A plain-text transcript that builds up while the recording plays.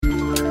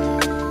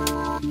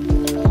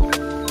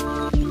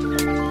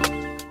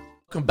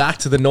back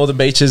to the Northern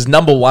Beaches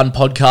 #1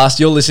 podcast.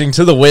 You're listening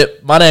to The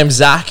Whip. My name's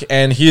Zach,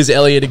 and here's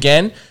Elliot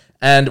again.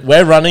 And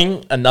we're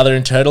running another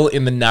internal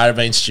in the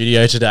Narrabeen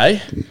studio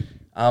today.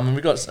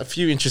 We've got a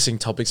few interesting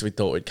topics we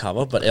thought we'd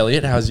cover. But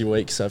Elliot, how's your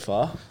week so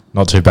far?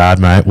 Not too bad,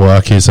 mate.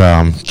 Work is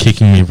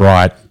kicking me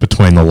right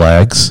between the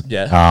legs.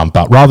 Yeah.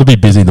 But rather be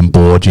busy than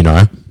bored, you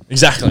know.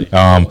 Exactly.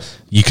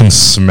 You can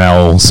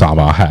smell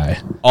summer, hey.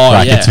 Oh,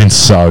 yeah. It's been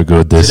so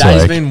good this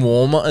Today's week. been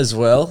warmer as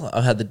well.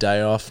 I've had the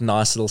day off.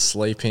 Nice little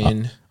sleep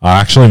in. I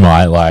actually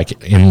might,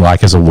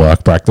 as a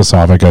work break this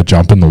time, I go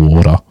jump in the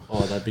water.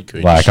 Oh, that'd be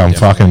good.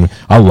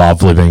 I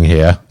love living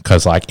here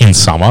because, in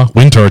summer,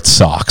 winter it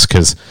sucks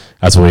because,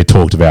 as we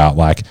talked about,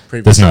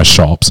 there's no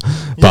shops.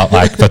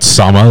 But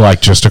summer,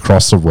 just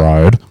across the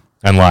road,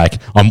 and,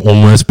 I'm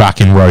almost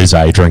back in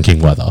rosé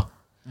drinking weather.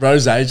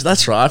 Rosé,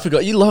 that's right. I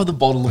forgot. You love the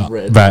bottle of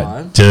red But,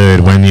 wine. dude,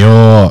 when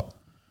you're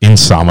in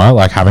summer,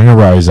 having a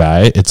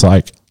rosé, it's,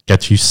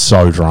 gets you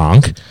so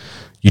drunk.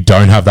 You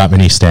don't have that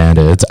many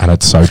standards, and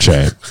it's so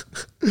cheap.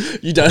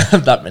 You don't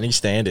have that many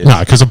standards. No,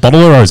 because a bottle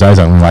of rosé is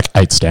only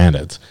 8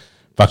 standards.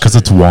 But because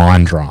it's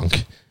wine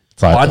drunk.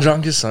 It's Wine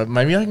drunk is so...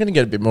 Maybe I'm going to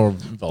get a bit more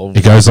involved.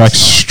 It goes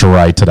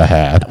straight to the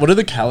head. What are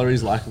the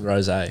calories like with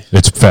rosé?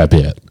 It's a fair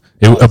bit.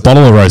 A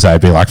bottle of rosé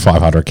would be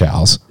 500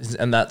 calories.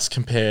 And that's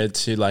compared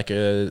to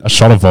A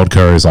shot of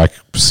vodka is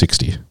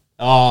 60.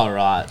 Oh,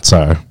 right.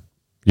 So,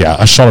 yeah,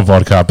 a shot of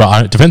vodka.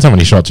 But it depends how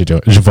many shots you do.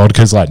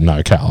 Vodka's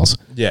no calories.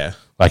 Yeah.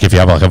 If you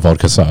have a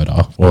vodka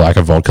soda or a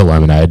vodka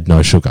lemonade,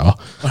 no sugar.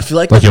 I feel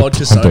the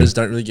vodka sodas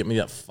don't really get me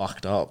that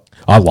fucked up.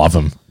 I love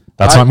them.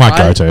 That's my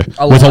go-to.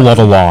 With a lot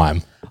of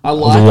lime. I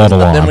like them,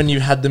 but then when you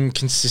had them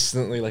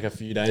consistently a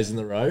few days in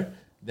a row,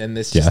 then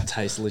this just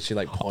tastes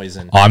literally like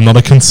poison. I'm not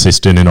a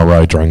consistent in a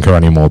row drinker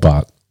anymore,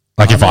 but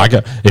if I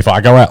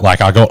go out,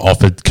 I got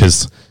offered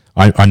because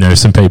I know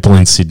some people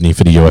in Sydney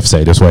for the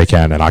UFC this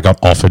weekend, and I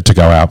got offered to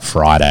go out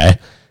Friday,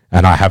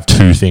 and I have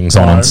 2 things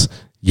on.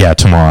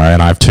 Tomorrow,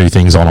 and I have 2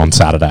 things on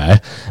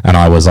Saturday, and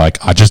I was I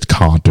just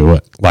can't do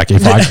it.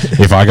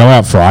 If I go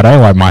out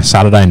Friday, my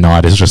Saturday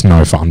night is just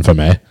no fun for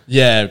me.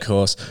 Yeah, of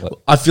course.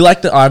 I feel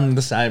that I'm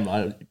the same.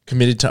 I'm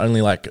committed to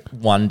only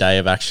one day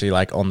of actually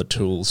on the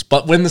tools.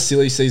 But when the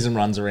silly season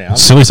runs around,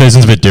 silly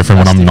season's a bit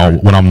different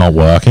when I'm not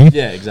working.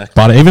 Yeah, exactly.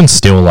 But even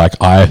still,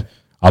 I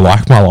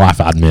like my life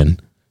admin.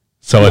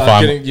 So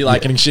you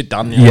like getting shit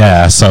done.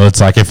 Yeah. So it's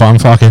if I'm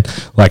fucking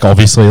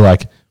obviously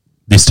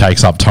this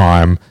takes up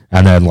time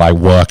and then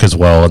work as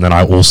well. And then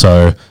I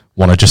also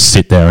want to just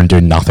sit there and do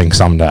nothing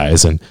some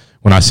days. And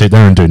when I sit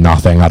there and do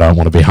nothing, I don't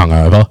want to be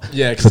hungover.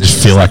 Yeah, because I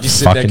just feel you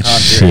sit fucking there,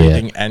 can't shit. Do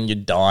anything and you're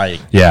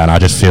dying. Yeah, and I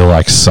just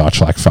feel such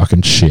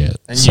fucking shit.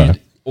 And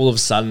all of a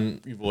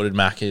sudden you've ordered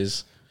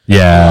Macca's.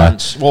 Yeah.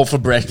 Lunch. Well, for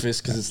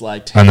breakfast because it's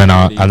 10. And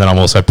then I'm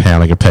also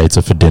pounding a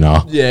pizza for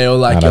dinner. Yeah, or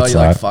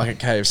you're fuck at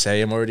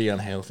KFC. I'm already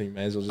unhealthy.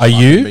 May as well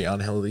just be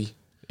unhealthy.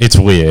 It's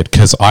weird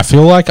because I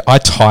feel I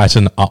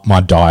tighten up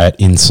my diet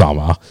in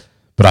summer,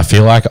 but I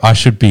feel I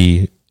should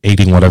be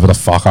eating whatever the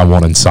fuck I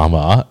want in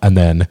summer and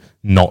then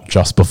not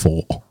just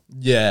before.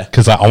 Yeah.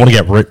 Because I want to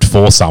get ripped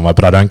for summer,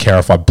 but I don't care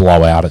if I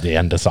blow out at the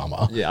end of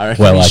summer. Yeah, I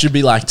reckon you should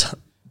be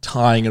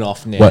tying it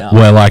off now.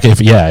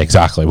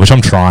 Exactly, which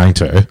I'm trying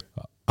to.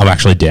 I'm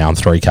actually down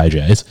 3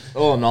 kgs.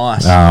 Oh,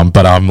 nice.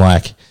 But I'm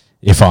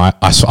if I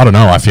don't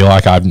know, I feel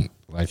I'm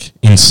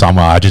in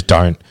summer, I just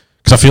don't.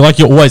 Because I feel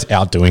you're always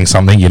out doing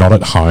something. You're not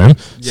at home. Yeah.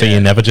 So you're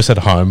never just at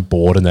home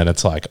bored and then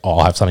it's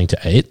I'll have something to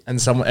eat.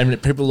 And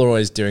people are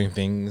always doing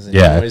things. And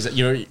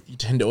you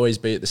tend to always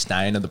be at the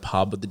Stain or the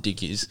pub or the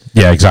Dickies.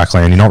 Yeah,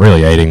 exactly. And you're not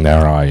really eating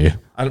there, are you?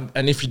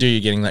 And if you do, you're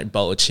getting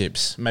bowl of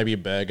chips, maybe a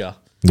burger.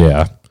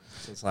 Yeah.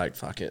 So it's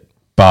fuck it.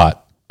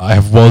 But I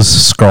was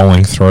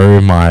scrolling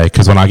through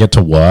because when I get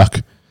to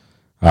work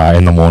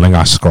in the morning,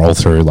 I scroll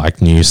through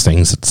news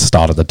things at the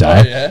start of the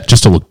day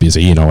just to look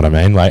busy. You know what I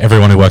mean?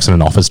 Everyone who works in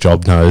an office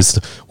job knows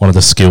one of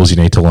the skills you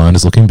need to learn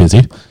is looking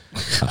busy.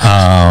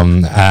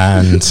 And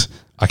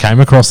I came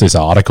across this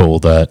article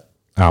that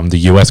the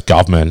US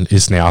government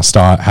is now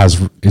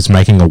is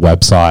making a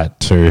website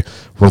to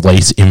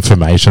release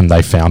information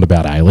they found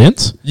about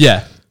aliens.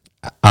 Yeah.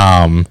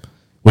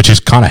 Which is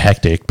kind of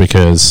hectic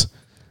because,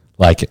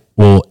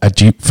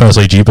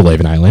 firstly, do you believe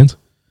in aliens?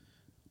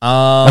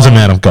 As a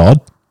man of God?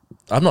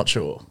 I'm not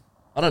sure.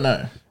 I don't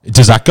know.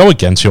 Does that go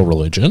against your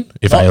religion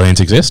if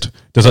aliens exist?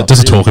 Does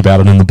it talk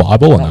about it in the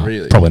Bible? Not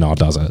really. Probably not,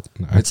 does it?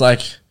 No. It's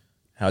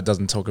how it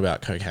doesn't talk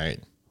about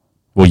cocaine.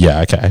 Well, yeah,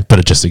 okay, but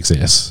it just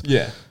exists.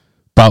 Yeah.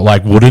 But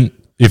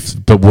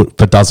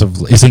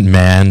isn't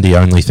man the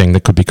only thing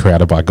that could be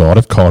created by God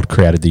if God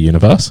created the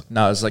universe?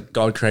 No, it's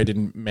God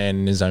created man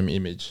in his own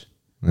image.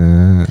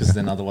 Because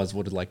then otherwise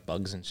would have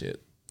bugs and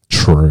shit.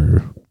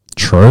 True.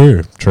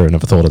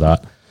 Never thought of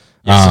that.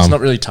 Yes, it's not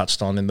really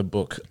touched on in the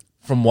book.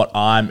 From what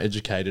I'm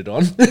educated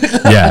on.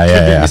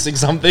 Yeah. Missing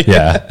something.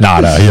 Yeah. No.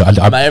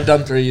 I may have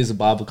done 3 years of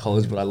Bible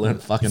college, but I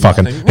learned fucking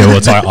nothing. Yeah, well,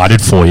 it's I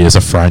did 4 years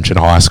of French in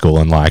high school,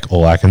 and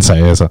all I can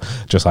say is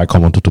just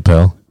comment tout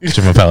appel,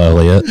 je m'appelle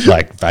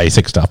Elliot,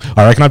 basic stuff.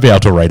 I reckon I'd be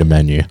able to read a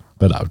menu.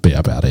 but that would be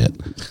about it.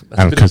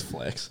 That's a bit of a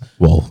flex.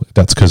 Well,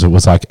 that's because it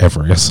was like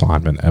every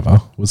assignment ever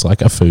was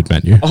like a food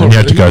menu. Oh, and you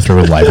had to really? go through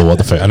and label what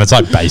the food, and it's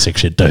like basic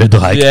shit, dude.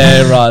 Like,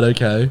 Yeah, right,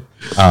 okay.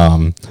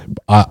 I'm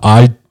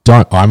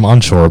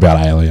unsure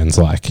about aliens.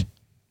 Like,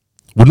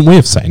 wouldn't we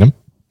have seen them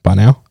by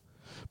now?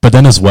 But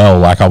then as well,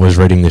 like I was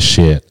reading this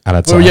shit, and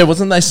it's Well, like, yeah,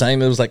 wasn't they saying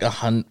there was like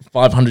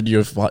 500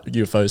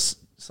 UFO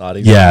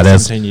sightings? yeah, in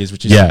there's 17 years,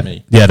 which is yeah,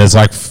 me. yeah, there's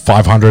like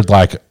 500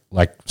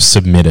 like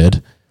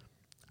submitted,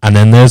 and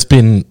then there's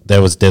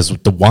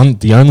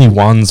the only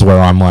ones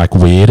where I'm like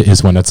weird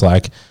is when it's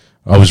like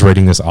I was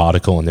reading this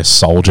article and this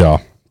soldier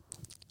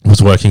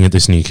was working at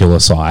this nuclear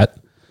site,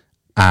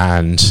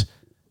 and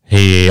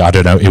I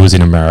don't know, it was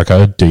in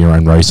America. Do your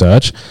own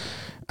research.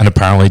 And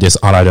apparently this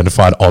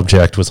unidentified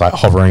object was like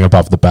hovering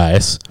above the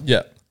base.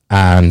 Yeah.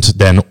 And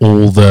then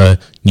all the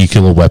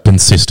nuclear weapon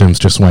systems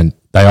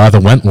they either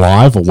went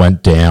live or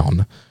went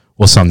down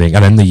or something.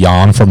 And then the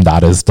yarn from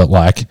that is that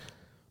like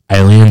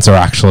aliens are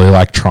actually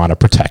like trying to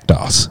protect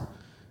us.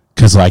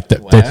 Because like,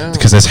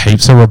 because there's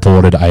heaps of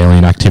reported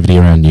alien activity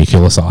around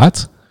nuclear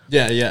sites.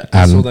 Yeah.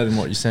 I saw that in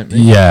what you sent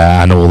me.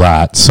 Yeah, and all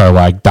that. So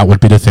like that would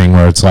be the thing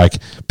where it's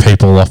like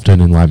people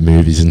often in like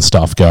movies and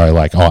stuff go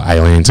like, oh,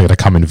 aliens are going to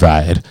come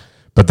invade.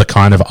 But the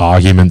kind of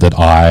argument that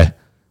I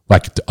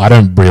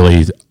don't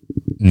really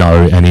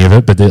know any of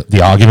it, but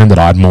the argument that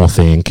I'd more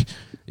think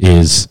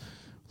is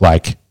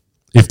like,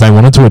 if they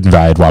wanted to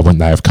invade, why wouldn't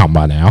they have come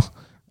by now?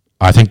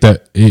 I think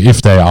that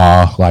if they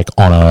are like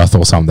on Earth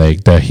or something,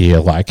 they're here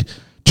like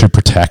to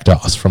protect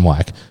us from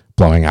like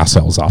blowing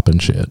ourselves up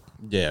and shit.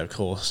 Yeah, of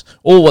course.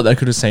 Or what they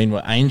could have seen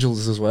were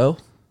angels as well.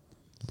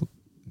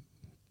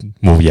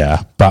 Well,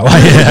 yeah, but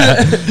like,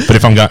 yeah. But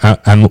if I'm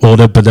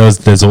going but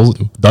there's all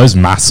those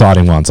mass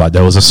sighting ones. Like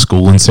there was a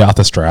school in South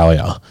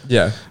Australia,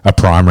 Yeah. a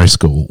primary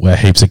school where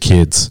heaps of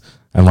kids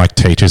and like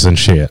teachers and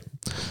shit,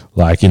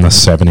 like in the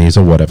 70s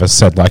or whatever,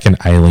 said like an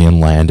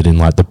alien landed in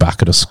like the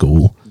back of the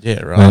school.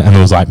 Yeah, right. And it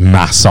was like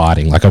mass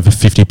sighting. Like over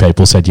 50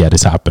 people said, yeah,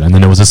 this happened. And then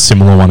there was a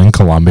similar one in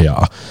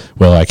Colombia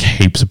where like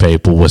heaps of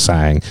people were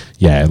saying,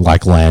 yeah, it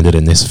like landed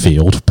in this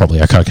field, probably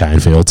a cocaine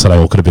field. So they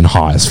all could have been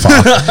high as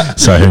fuck.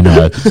 So who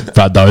knows?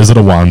 But those are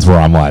the ones where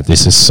I'm like,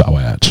 this is so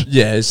edge.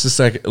 Yeah, it's just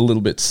like a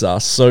little bit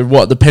sus. So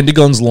what, the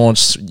Pentagon's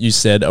launched, you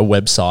said, a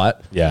website.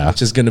 Yeah.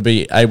 Which is going to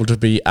be able to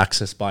be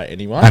accessed by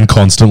anyone. And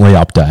constantly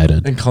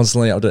updated. And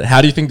constantly updated.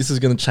 How do you think this is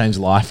going to change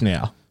life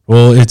now?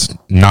 Well, it's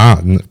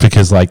not,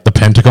 because like the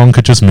Pentagon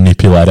could just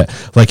manipulate it.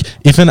 Like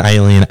if an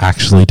alien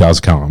actually does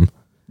come,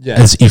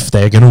 as if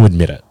they're going to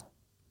admit it.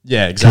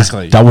 Yeah,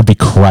 exactly. That would be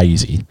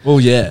crazy. Well,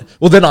 yeah.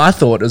 Well, then I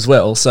thought as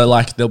well. So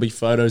like there'll be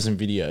photos and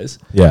videos.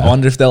 Yeah. I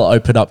wonder if they'll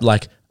open up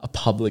like a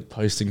public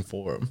posting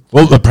forum.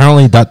 Well,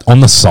 apparently that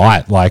on the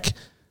site, like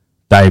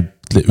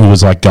it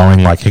was like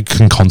going like it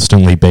can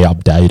constantly be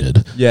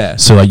updated. Yeah.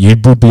 So like you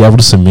would be able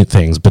to submit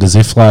things, but as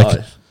if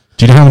like,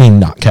 do you know how many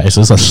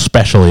nutcases,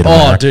 especially in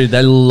America? Oh, dude,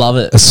 they love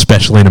it.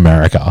 Especially in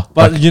America.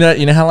 But like, you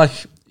know how like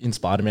in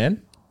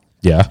Spider-Man,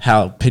 yeah,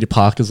 how Peter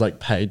Parker's like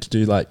paid to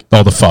do like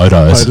the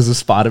photos of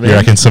Spider-Man. You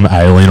reckon some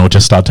alien will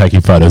just start taking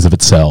photos of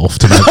itself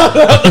to make,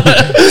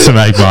 to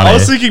make money? I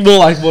was thinking more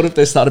like, what if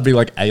they started being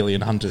like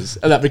alien hunters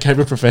and that became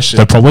a profession?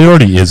 There probably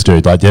already is,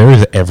 dude. Like there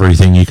is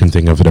everything you can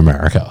think of in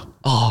America.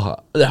 Oh,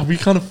 that'd be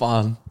kind of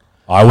fun.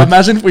 I would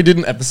imagine if we did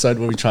an episode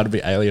where we try to be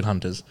alien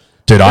hunters.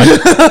 Dude,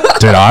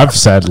 I've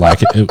said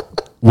like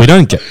we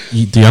don't get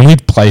the only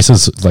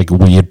places like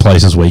weird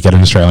places we get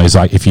in Australia is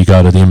like if you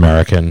go to the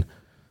American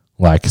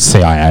like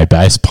CIA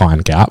base Pine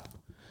Gap.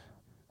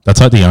 That's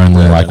like the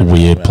only like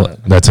weird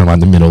that's in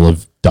like the middle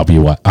of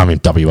WA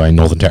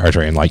Northern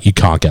Territory, and like you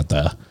can't get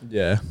there.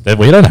 Yeah,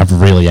 we don't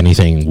have really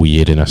anything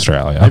weird in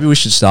Australia. Maybe we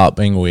should start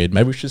being weird.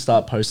 Maybe we should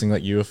start posting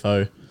like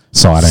UFO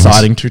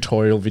sighting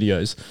tutorial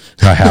videos.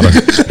 How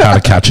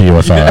to catch a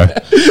UFO.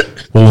 Yeah.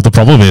 Well, the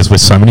problem is with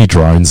so many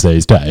drones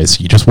these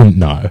days, you just wouldn't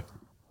know.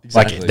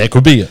 Exactly. Like there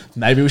could be.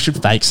 Maybe we should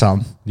fake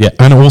some. Yeah,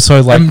 and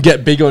also like and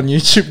get big on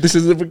YouTube. This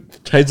is the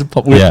Trades of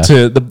Pop to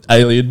the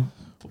alien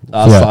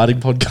sighting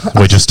podcast.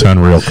 We just turn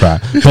real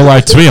crap. But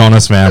like to be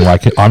honest, man,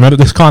 like I'm at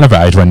this kind of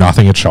age where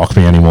nothing would shock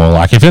me anymore.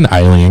 Like if an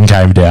alien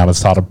came down and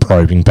started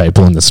probing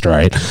people in the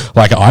street,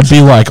 like I'd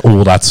be like,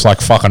 oh, that's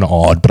like fucking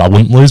odd, but I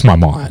wouldn't lose my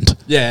mind.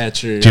 Yeah,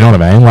 true. Do you know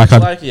what I mean?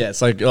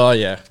 It's like, oh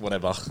yeah,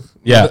 whatever.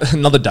 Yeah,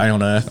 another day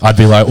on Earth. I'd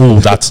be like, oh,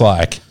 that's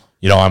like,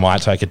 you know, I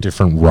might take a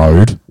different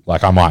road.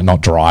 Like I might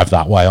not drive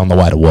that way on the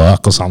way to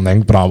work or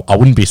something, but I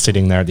wouldn't be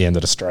sitting there at the end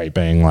of the street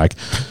being like,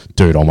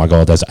 dude, oh my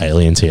God, there's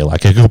aliens here.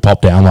 Like it could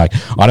pop down. Like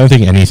I don't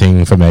think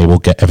anything for me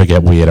will ever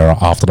get weirder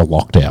after the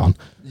lockdown.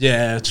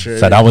 Yeah, true.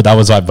 So that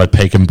was like the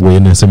peak of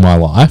weirdness in my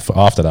life.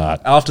 After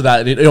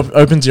that, it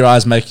opens your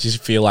eyes, makes you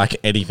feel like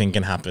anything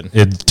can happen.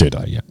 Yeah,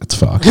 it's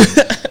fucked.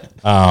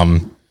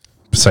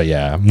 So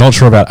yeah, I'm not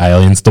sure about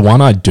aliens. The one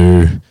I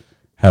do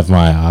have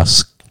my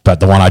ask, but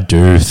the one I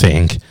do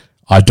think,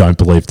 I don't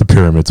believe the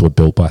pyramids were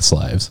built by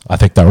slaves. I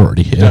think they're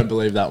already here. You don't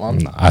believe that one?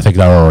 No, I think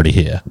they're already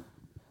here.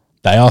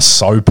 They are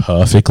so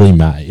perfectly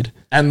made.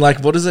 And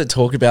like, what does it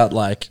talk about?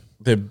 Like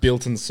they're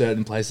built in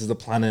certain places, the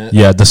planet.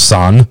 Yeah, the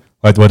sun,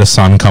 like where the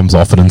sun comes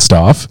off it and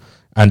stuff.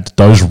 And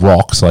those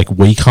rocks, like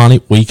we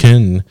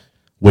can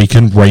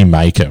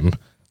remake them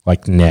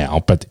like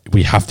now, but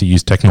we have to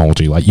use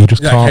technology. Like you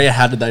just can't. Okay,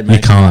 how did they make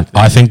You can't. it?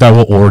 Like I think they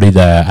were already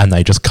there, and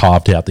they just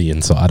carved out the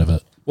inside of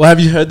it. Well, have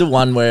you heard the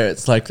one where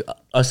it's like,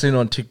 I've seen it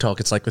on TikTok,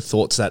 it's like the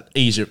thoughts that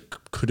Egypt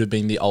could have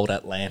been the old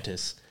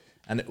Atlantis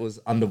and it was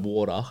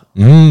underwater.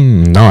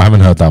 No, I haven't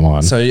heard that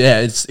one. So yeah,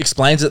 it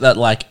explains it that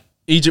like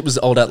Egypt was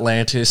the old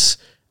Atlantis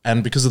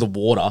and because of the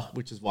water,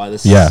 which is why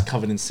this is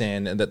covered in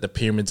sand, and that the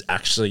pyramids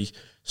actually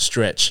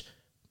stretch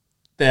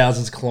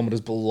thousands of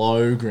kilometers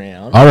below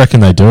ground. I reckon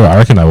they do. I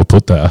reckon they were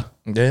put there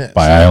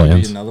by so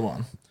aliens. Another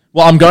one.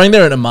 Well, I'm going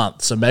there in a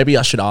month, so maybe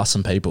I should ask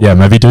some people. Yeah,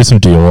 maybe do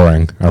some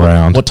Dioring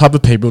around. What type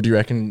of people do you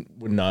reckon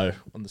would know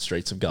on the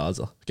streets of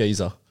Giza?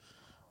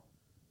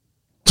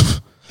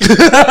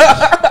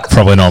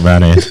 Probably not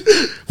many.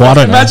 Well, I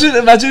don't know.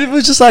 Imagine if it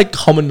was just like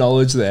common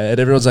knowledge there, and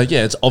everyone's like,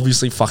 "Yeah, it's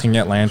obviously fucking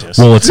Atlantis."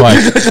 Well, it's like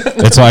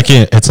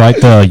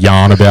the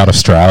yarn about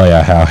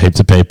Australia, how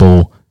heaps of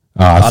people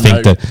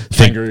think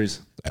kangaroos.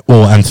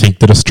 And think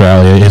that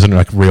Australia isn't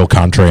a real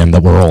country and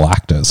that we're all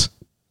actors.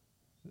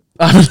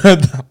 I haven't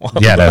heard that one.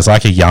 Yeah, there's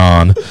like a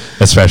yarn,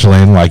 especially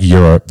in like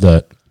Europe,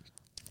 that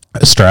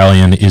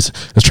Australia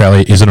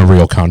isn't a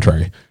real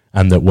country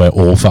and that we're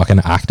all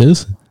fucking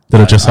actors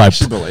that are just like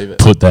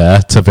put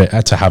there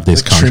to have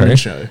this country. Truman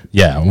Show.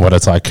 Yeah, what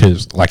it's like,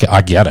 cause like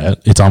I get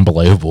it, it's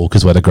unbelievable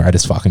because we're the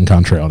greatest fucking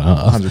country on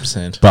earth.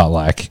 100%. But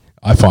like,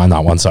 I find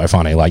that one so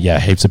funny. Like, yeah,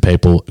 heaps of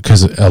people,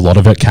 because a lot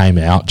of it came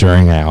out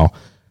during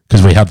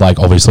because we had like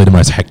obviously the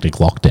most hectic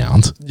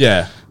lockdowns.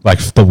 Yeah, like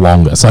the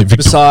longest. Like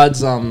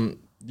besides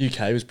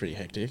UK was pretty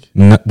hectic.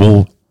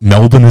 Well,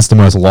 Melbourne is the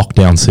most locked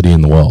down city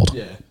in the world.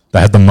 Yeah.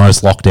 They had the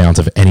most lockdowns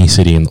of any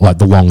city in like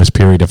the longest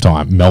period of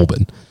time,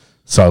 Melbourne.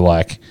 So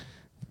like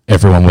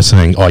everyone was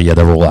saying, oh yeah,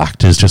 they're all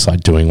actors just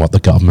like doing what the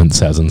government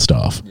says and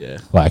stuff. Yeah.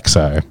 Like,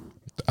 so,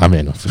 I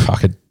mean,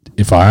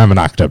 if I am an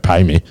actor,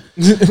 pay me.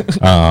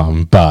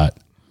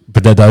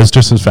 But those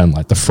just has been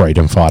like the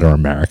freedom fighter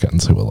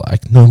Americans who were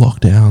like, no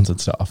lockdowns and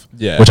stuff.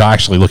 Yeah. Which I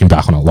actually, looking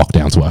back on it,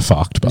 lockdowns were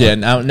fucked. But yeah,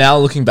 now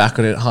looking back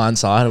on it,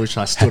 hindsight, I wish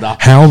I stood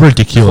up. How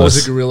ridiculous.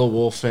 Caused a guerrilla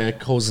warfare,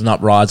 caused an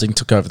uprising,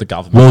 took over the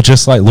government. Well,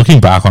 just like looking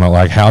back on it,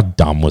 like how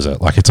dumb was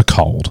it? Like it's a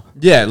cold.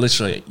 Yeah,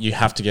 literally. You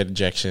have to get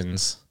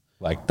injections.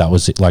 Like that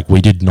was it. Like we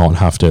did not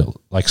have to,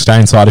 like stay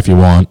inside if you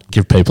want,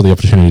 give people the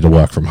opportunity to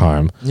work from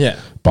home. Yeah.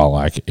 But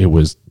like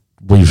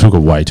we took it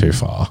way too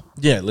far.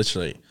 Yeah,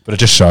 literally. But it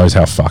just shows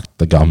how fucked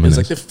the government It's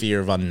is. like the fear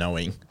of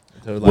unknowing.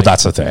 So like, well,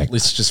 that's the thing.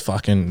 Let's just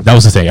fucking... That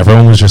was the thing.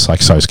 Everyone was just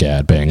like so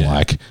scared being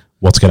like,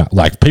 what's going to...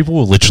 Like people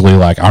were literally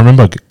like... I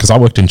remember because I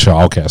worked in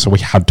childcare, so we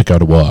had to go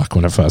to work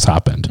when it first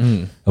happened.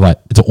 And like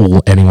it's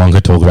all anyone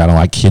could talk about. And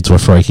like kids were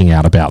freaking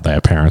out about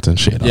their parents and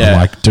shit. Yeah. I'm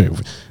like,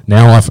 dude,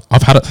 now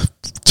I've had it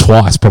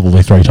twice,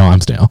 probably 3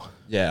 times now.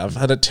 Yeah, I've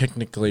had it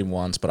technically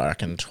once, but I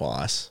reckon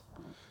twice.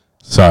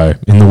 So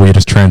in the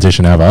weirdest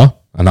transition ever...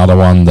 Another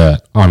one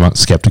that I'm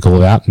skeptical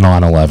about,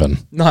 9/11.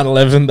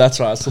 9/11, that's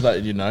right. I saw that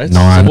in your notes.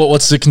 So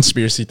what's the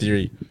conspiracy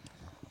theory?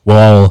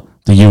 Well,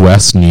 the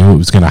US knew it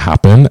was going to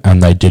happen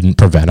and they didn't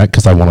prevent it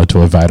because they wanted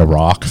to evade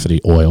Iraq for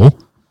the oil.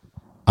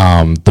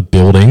 The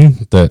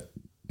building, the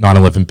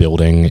 9/11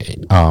 building,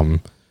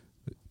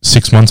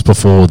 6 months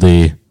before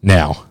this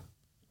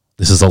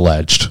is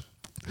alleged.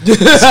 Don't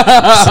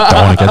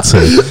want to get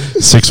sued.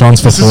 6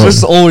 months before. This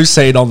is just always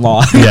seen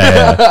online.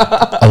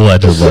 Yeah.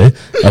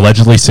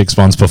 Allegedly 6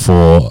 months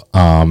before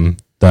the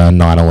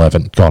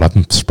 9/11. God,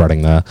 I'm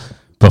spreading there.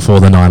 Before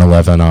the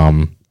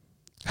 9/11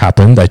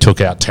 happened, they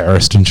took out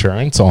terrorist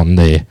insurance on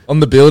the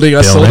building.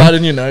 I saw that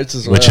in your notes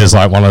as well. Which is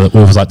like it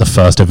was like the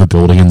first ever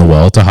building in the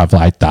world to have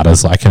like that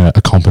as like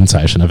a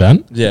compensation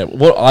event. Yeah.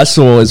 What I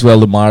saw as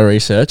well in my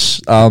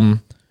research could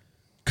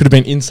have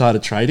been insider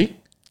trading.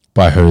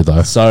 By who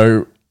though?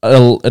 So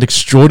an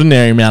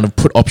extraordinary amount of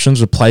put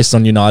options were placed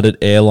on United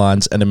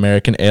Airlines and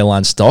American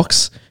Airlines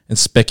stocks and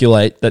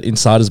speculate that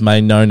insiders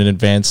may know in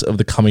advance of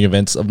the coming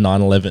events of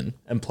 9/11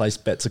 and place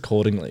bets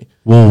accordingly.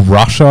 Well,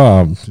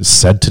 Russia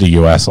said to the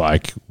US,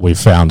 like, we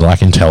found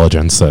like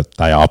intelligence that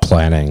they are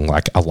planning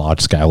like a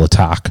large scale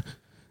attack,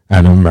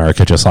 and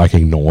America just like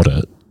ignored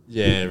it.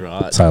 Yeah,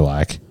 right. So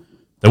like,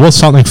 there was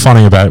something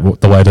funny about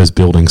the way those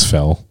buildings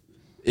fell.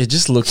 It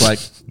just looked like...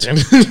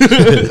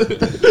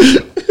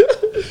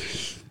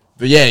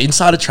 But yeah,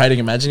 insider trading,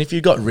 imagine if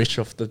you got rich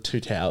off the two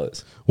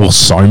towers. Well,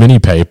 so many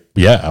people,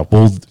 yeah.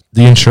 Well,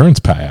 the insurance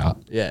payout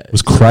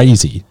was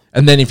crazy.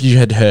 And then if you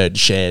had heard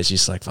shares, you're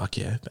just like, fuck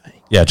yeah.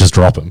 Bang. Yeah, just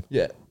drop them.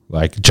 Yeah.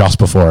 Like, just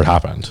before it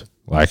happened.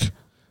 Like,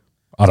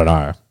 I don't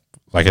know.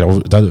 Like,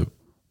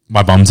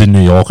 my mum's in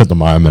New York at the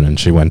moment and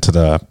she went to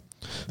the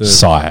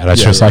site and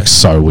it's just like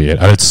so weird.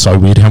 And it's so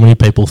weird how many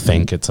people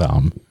think it's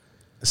a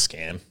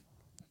scam.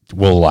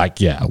 Well, like,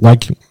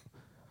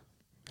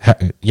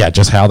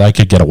 just how they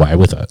could get away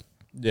with it.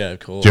 Yeah, of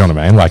course. Do you know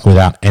what I mean? Like,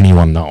 without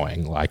anyone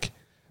knowing. Like,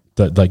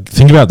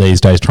 think about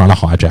these days trying to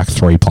hijack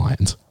 3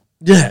 planes.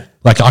 Yeah.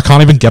 Like, I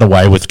can't even get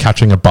away with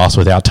catching a bus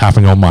without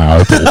tapping on my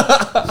Opal.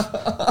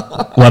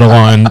 let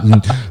alone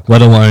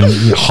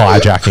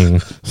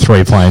hijacking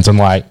 3 planes and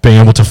like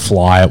being able to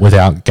fly it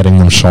without getting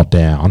them shot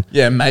down.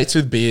 Yeah, mates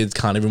with beards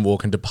can't even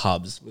walk into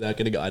pubs without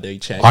getting ID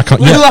checked. I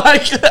can't. Yeah.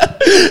 Like,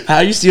 how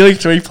are you stealing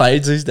 3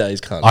 planes these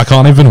days, cunt? I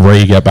can't even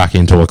get back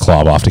into a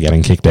club after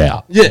getting kicked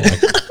out. Yeah.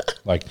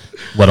 Like,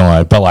 let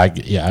alone, but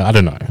like, yeah, I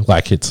don't know.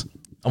 Like, it's.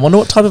 I wonder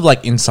what type of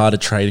like insider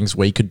tradings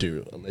we could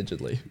do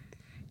allegedly.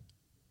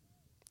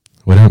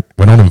 We're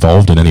not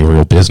involved in any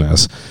real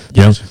business.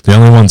 You know, the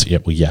only ones,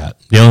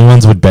 the only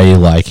ones would be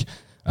like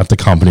at the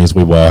companies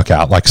we work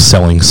at, like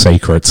selling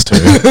secrets to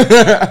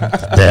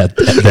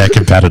their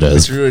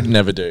competitors. Which we would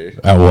never do.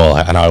 Well,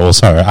 and I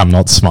also am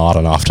not smart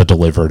enough to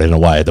deliver it in a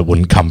way that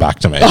wouldn't come back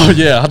to me. Oh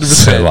yeah, 100%.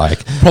 So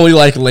like, probably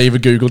like leave a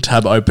Google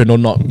tab open or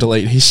not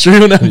delete history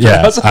on our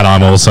browser. And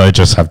I'm also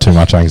just have too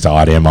much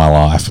anxiety in my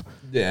life.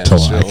 Yeah,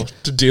 to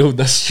to deal with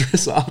the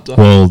stress after.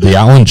 Well, the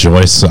Alan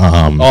Joyce.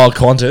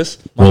 Qantas.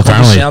 Well,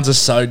 apparently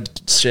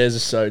shares are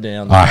so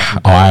down.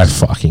 I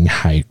fucking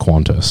hate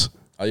Qantas.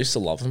 I used to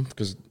love them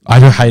because I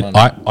don't hate.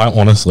 I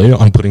honestly,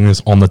 I'm putting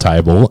this on the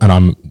table,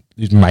 and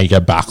it may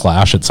get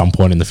backlash at some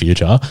point in the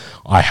future.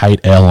 I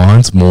hate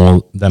airlines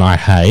more than I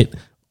hate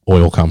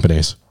oil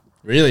companies.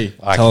 Really?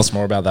 Tell us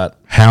more about that.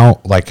 How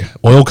like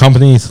oil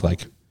companies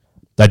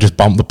they just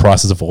bump the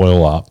prices of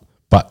oil up.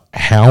 But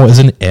how, as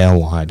an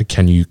airline,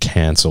 can you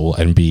cancel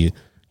and be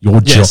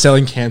your job?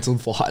 Selling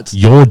cancelled flights.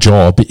 Your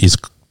job is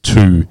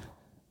to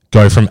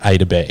go from A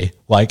to B.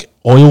 Like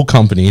oil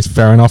companies,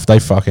 fair enough. They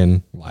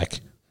fucking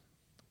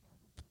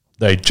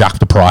they jack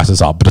the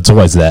prices up, but it's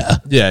always there.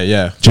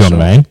 Yeah. Do you know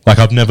what I mean? Like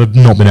I've never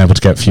not been able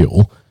to get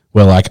fuel.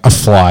 Where like a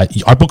flight,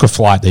 I book a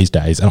flight these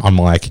days, and I'm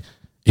like,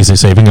 is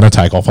this even going to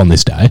take off on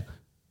this day?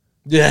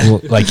 Yeah,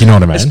 like you know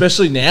what I mean.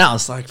 Especially now,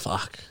 it's like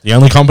fuck. The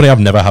only company I've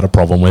never had a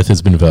problem with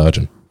has been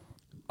Virgin.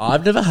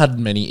 I've never had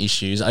many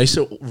issues. I used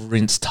to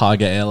rinse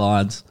Tiger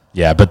Airlines.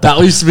 Yeah, but that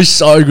used to be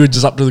so good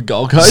just up to the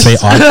Gold Coast. See,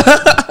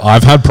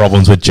 I've had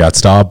problems with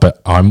Jetstar,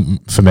 but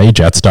for me,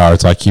 Jetstar,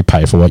 it's like you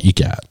pay for what you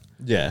get.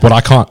 Yeah. But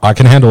I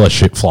can handle a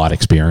shit flight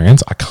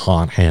experience. I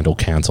can't handle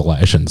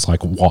cancellations.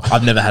 Like what?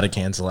 I've never had a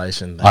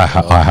cancellation. I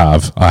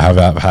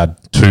have had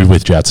 2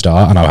 with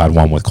Jetstar, and I've had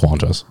 1 with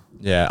Qantas.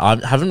 Yeah,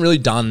 I haven't really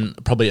done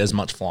probably as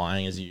much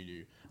flying as you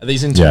do. Are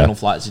these internal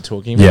flights you're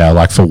talking about? Yeah,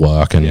 like for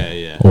work and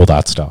all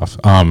that stuff.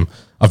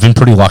 I've been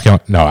pretty lucky.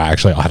 No,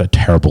 actually, I had a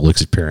terrible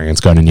experience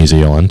going to New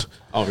Zealand.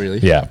 Oh, really?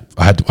 Yeah,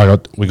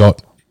 we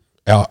got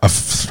a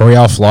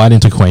 3-hour flight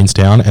into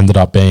Queenstown. Ended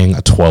up being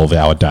a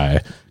 12-hour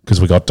day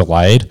because we got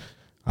delayed,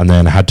 and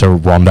then had to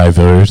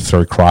rendezvous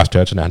through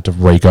Christchurch and had to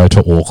re-go to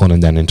Auckland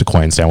and then into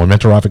Queenstown. We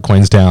meant to arrive at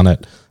Queenstown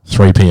at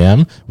 3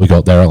 p.m. We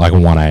got there at like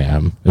 1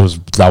 a.m.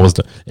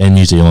 And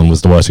New Zealand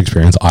was the worst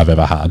experience I've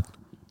ever had.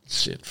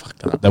 Shit, fuck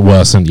that. The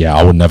worst, and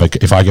I would never.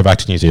 If I go back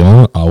to New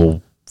Zealand, I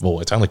will. Well,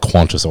 it's only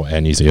Qantas or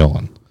Air New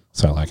Zealand.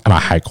 So and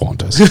I hate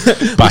Qantas.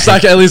 But looks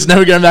like Elliott's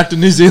never going back to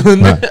New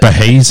Zealand. No, but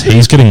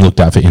he's getting looked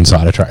at for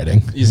insider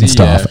trading and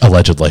stuff,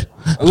 allegedly,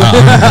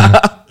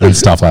 and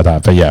stuff like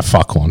that. But yeah,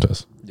 fuck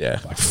Qantas. Yeah,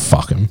 like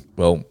fuck him.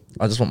 Well,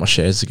 I just want my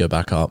shares to go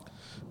back up.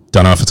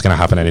 Don't know if it's going to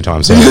happen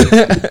anytime soon.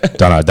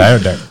 Don't know. They're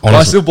honestly,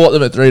 I still bought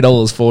them at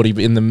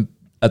 $3.40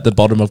 at the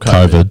bottom of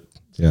COVID.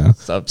 Yeah,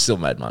 so I've still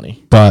made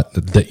money. But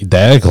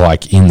they're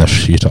like in the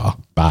shitter.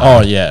 Bad.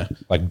 Oh yeah,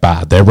 like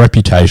bad. Their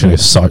reputation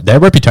is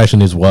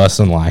worse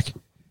than like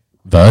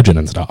Virgin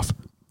and stuff.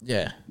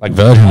 Yeah, like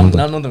Virgin.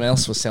 None of them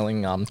else were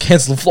selling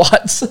cancelled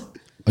flights.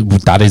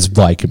 That is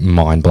like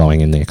mind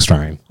blowing in the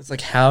extreme. It's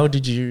like, how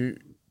did you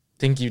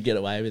think you'd get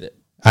away with it?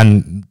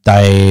 And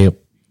they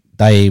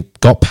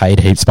got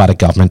paid heaps by the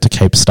government to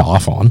keep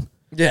staff on.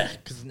 Yeah,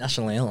 because it's a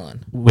national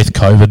airline with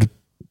COVID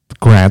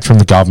grants from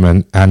the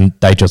government, and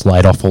they just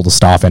laid off all the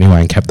staff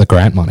anyway and kept the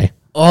grant money.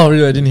 Oh,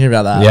 really? I didn't hear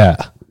about that. Yeah.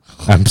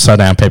 So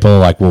now people are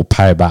like, we'll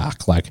pay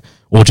back, like,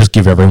 or just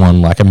give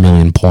everyone like 1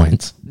 million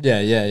points.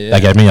 Yeah.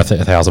 They gave me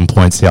 1,000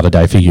 points the other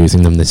day for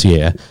using them this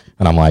year,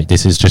 and I'm like,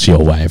 this is just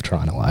your way of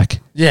trying to like,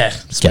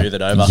 smooth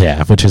it over.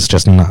 Yeah, which is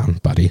just none,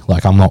 buddy.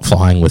 Like, I'm not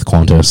flying with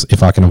Qantas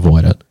if I can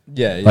avoid it.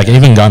 Yeah. Like,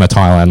 even going to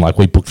Thailand, like,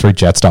 we booked through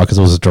Jetstar because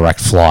it was a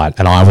direct flight,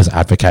 and I was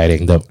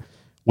advocating that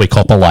we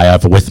cop a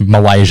layover with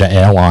Malaysia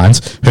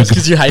Airlines,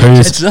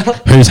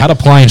 who's had a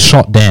plane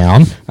shot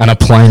down and a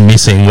plane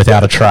missing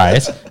without a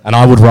trace. And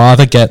I would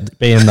rather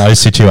be in those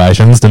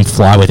situations than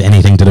fly with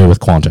anything to do with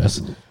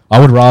Qantas.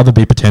 I would rather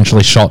be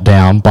potentially shot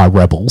down by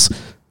rebels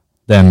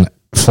than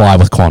fly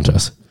with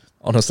Qantas.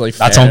 Honestly,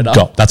 that's on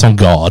God. That's on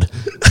God.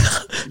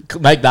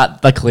 Make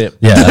that the clip.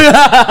 Yeah,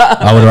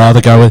 I would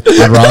rather go with.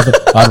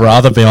 I'd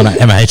rather be on an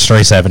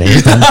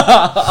MH370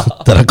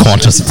 than a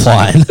Qantas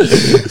plane.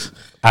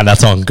 And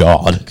that's on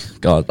God.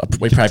 God,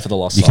 we pray for the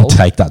lost souls. You can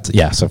take that.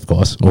 Yes, of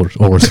course.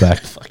 All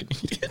respect. Fucking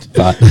idiot.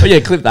 But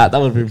yeah, clip that. That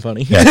would have been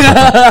funny. Yeah,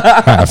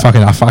 I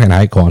fucking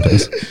hate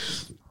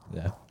Qantas.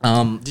 Yeah.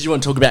 Did you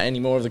want to talk about any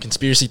more of the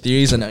conspiracy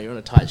theories? I know you're on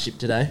a tight ship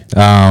today.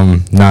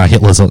 No,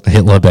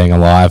 Hitler being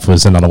alive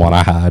was another one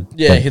I had.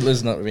 Yeah, But-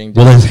 Hitler's not being.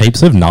 well, there's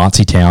heaps of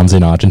Nazi towns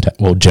in Argentina,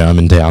 well,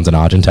 German towns in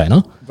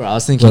Argentina. Bro, I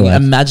was thinking, Well,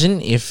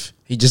 imagine if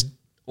he just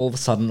all of a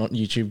sudden on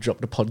YouTube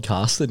dropped a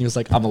podcast and he was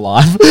like, "I'm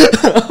alive."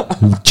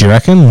 Do you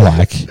reckon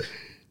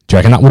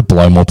that would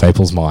blow more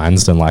people's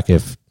minds than like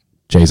if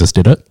Jesus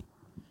did it?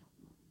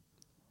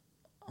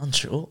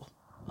 Unsure.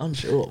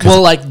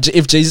 Well, like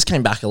if Jesus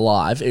came back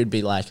alive, it would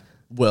be like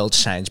world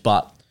change.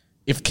 But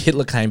if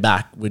Hitler came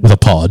back, With a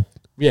pod,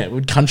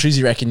 would countries,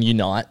 you reckon,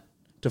 unite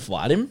to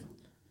fight him?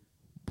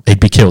 he'd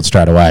be killed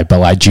straight away. But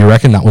like, do you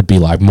reckon that would be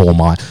like more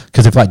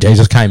because if like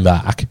Jesus came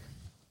back,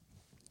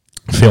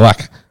 I feel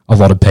like a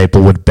lot of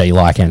people would be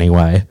like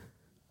anyway,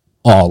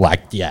 oh,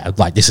 like, yeah,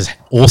 like this is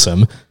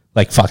awesome,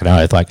 like fucking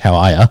oath, like how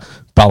are you?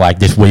 But like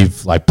this,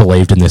 we've like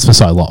believed in this for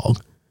so long.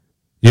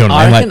 You know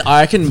what I mean?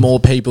 I reckon more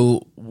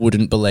people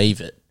wouldn't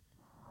believe it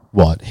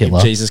What, Hitler?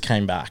 if Jesus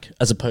came back,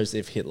 as opposed to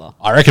if Hitler.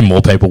 I reckon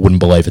more people wouldn't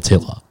believe it's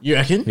Hitler. You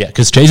reckon? Yeah,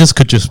 because Jesus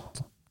could just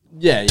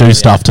do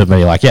stuff to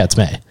be like, yeah, it's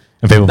me.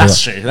 And people would be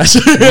That's like, true.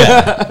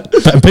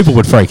 That's true. and people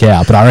would freak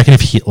out. But I reckon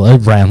if Hitler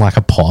ran like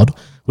a pod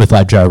with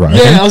like Joe Rogan,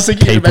 Yeah, I was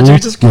thinking, people imagine we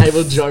just came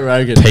with Joe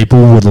Rogan.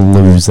 people would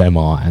lose their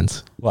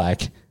minds.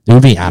 Like, it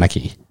would be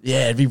anarchy.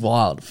 Yeah, it'd be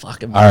wild.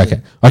 Fucking. I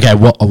reckon. Okay,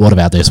 what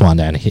about this one,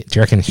 Dan? Do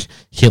you reckon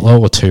Hitler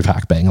or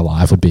Tupac being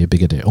alive would be a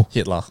bigger deal?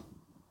 Hitler.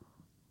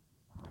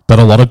 But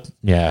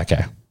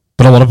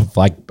But a lot of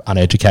like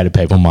uneducated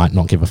people might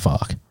not give a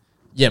fuck.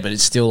 Yeah, but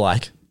it's still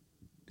like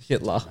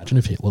Hitler. Imagine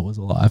if Hitler was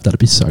alive. That'd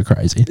be so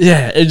crazy.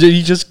 Yeah, and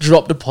he just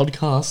dropped a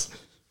podcast.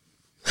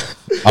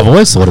 I've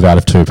always thought about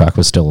if Tupac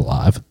was still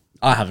alive.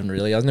 I haven't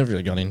really. I've never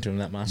really got into him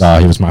that much. No,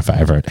 he was my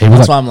favorite. He was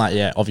That's like, why I'm like,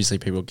 yeah, obviously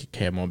people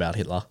care more about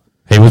Hitler.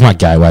 he was my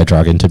gateway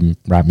drug into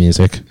rap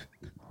music.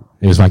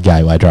 He was my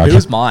gateway drug. Who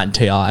was mine?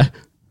 T.I.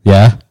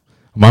 Yeah,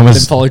 mine Then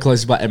was followed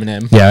closely by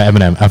Eminem. yeah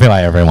Eminem. I feel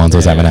like everyone's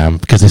was Yeah. Eminem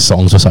because his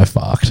songs were so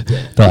fucked.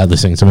 But like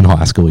listening to them in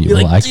high school, you You're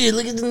were like, dude,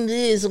 look at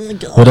this. Oh my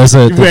god. well, there's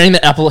a You're wearing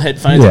the Apple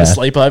headphones Yeah. and the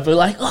sleepover,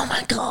 like, oh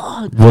my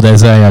god.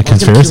 there's a I was gonna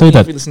conspiracy kill you that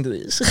if we listen to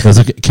this. there's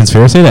a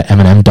conspiracy that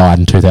Eminem died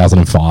in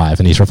 2005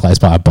 and he's replaced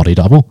by a body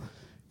double.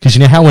 Because you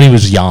know how when he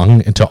was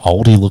young and to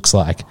old, he looks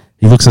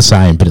the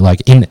same, but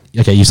like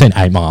you've seen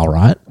 8 Mile,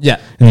 right? Yeah.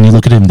 And then you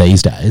look at him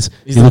these days,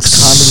 He he looks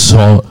looks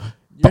kind of so.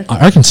 But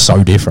I reckon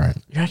so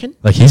different. You reckon?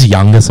 Like he's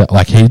younger, so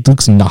like he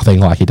looks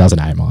nothing like he does in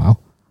 8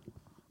 Mile,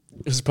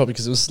 It was probably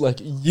because it was like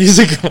years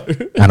ago.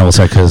 and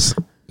also because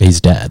he's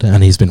dead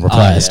and he's been Oh,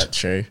 replaced, yeah,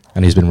 true.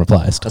 and he's been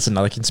replaced. That's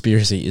another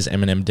conspiracy. Is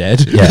Eminem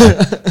dead?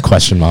 Yeah,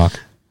 question mark.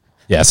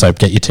 Yeah, so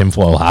get your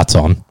tinfoil hats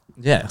on.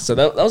 Yeah, so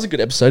that was a good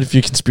episode. A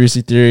few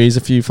conspiracy theories,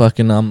 a few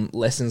fucking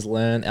lessons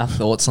learned, our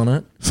thoughts on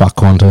it. Fuck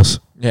Qantas.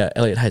 Yeah,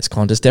 Elliot hates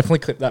Qantas. Definitely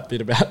clip that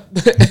bit about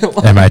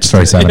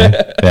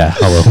MH370. Yeah,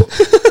 I will.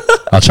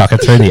 I'll chuck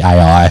it through the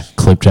AI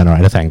clip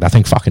generator thing. That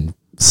thing fucking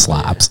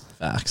slaps.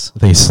 Facts.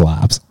 These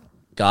slaps.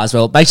 Guys,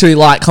 well, make sure you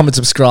like, comment,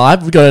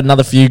 subscribe. We've got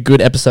another few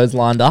good episodes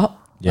lined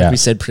up, Yeah. like we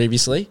said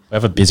previously. We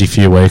have a busy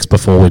few weeks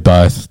before we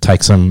both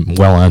take some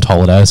well-earned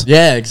holidays.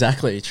 Yeah,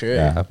 exactly. True.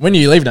 Yeah. When do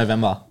you leave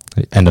November?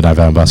 End of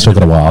November. Still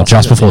got a while.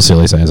 Just before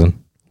silly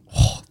season.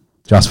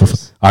 Just before.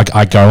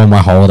 I go on my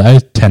holiday,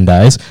 10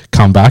 days,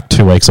 come back,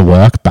 2 weeks of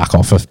work, back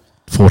off for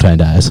 14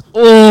 days.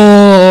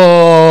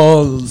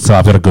 Oh, So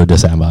I've got a good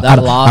December. that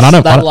And last I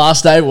don't- that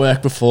last day of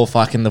work before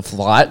fucking the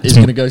flight is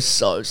gonna go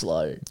so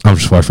slow. I'll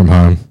just work from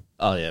home.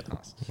 Oh yeah,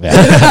 nice.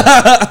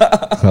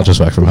 Yeah. I'll just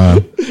work from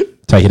home.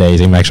 Take it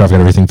easy. Make sure I've got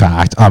everything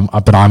packed.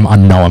 But I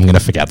know I'm going to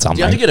forget Do you have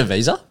to something get a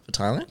visa for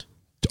Thailand?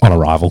 on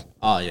arrival.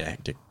 Oh yeah,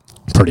 hectic.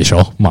 Pretty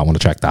sure. Might want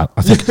to check that.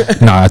 I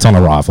think no, it's on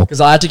arrival.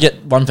 Because I had to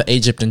get one for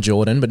Egypt and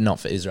Jordan, but not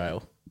for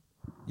Israel.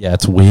 Yeah,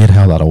 it's weird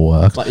how that'll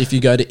work. But if you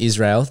go to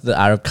Israel, the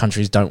Arab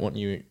countries don't let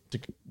you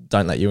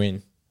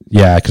in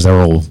Yeah, because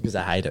they're all. because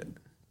they hate it.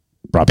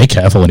 Bro, be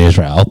careful in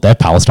Israel. Their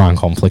Palestine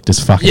conflict is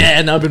fucking.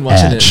 Yeah, no, I've been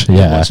watching edge. it. I've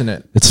Yeah, been watching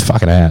it. It's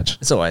fucking edge.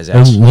 It's always They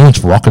edge. launch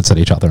rockets at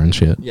each other and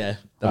shit. Yeah,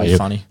 Oh, that'd be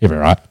funny. You'll be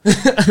right.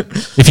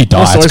 If you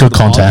die, sorry it's for good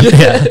the mob. content.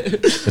 Yeah,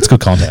 it's good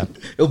content.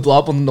 It'll blow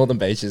up on the northern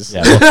beaches.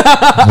 Yeah,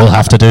 we'll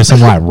have to do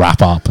some like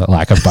wrap up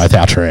like of both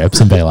our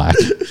trips and be like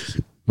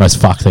most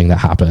fucked thing that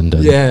happened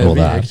and Yeah, all it'd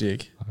be that.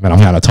 hectic. I mean, I'm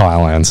going to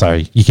Thailand,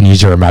 so you can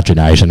use your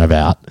imagination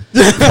about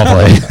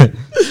probably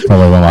what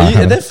might Are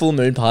happen. there full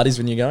moon parties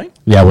when you're going?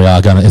 Yeah, we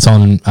are gonna. It's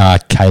on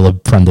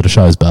Caleb, friend of the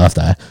show's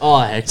birthday, Oh,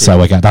 hectic. so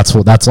we're going. That's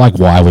like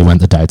why we went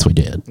the dates we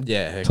did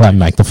yeah, hectic. to like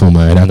make the full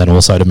moon, and then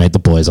also to meet the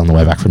boys on the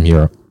way back from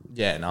Europe.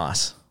 Yeah,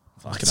 nice.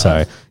 Fucking So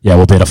oath. yeah,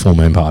 we'll be at a full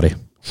moon party.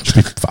 Should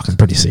be fucking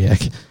pretty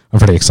sick. I'm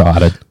pretty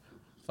excited.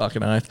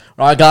 Fucking oath.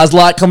 All right, guys,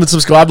 like, comment,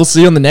 subscribe. We'll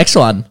see you on the next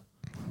one.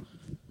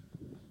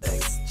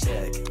 Flex,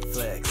 check,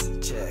 flex,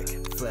 check,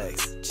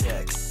 flex,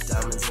 check.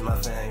 Diamonds in my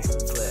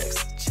fangs,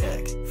 flex,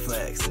 check,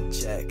 flex,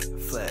 check,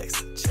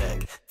 flex,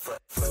 check.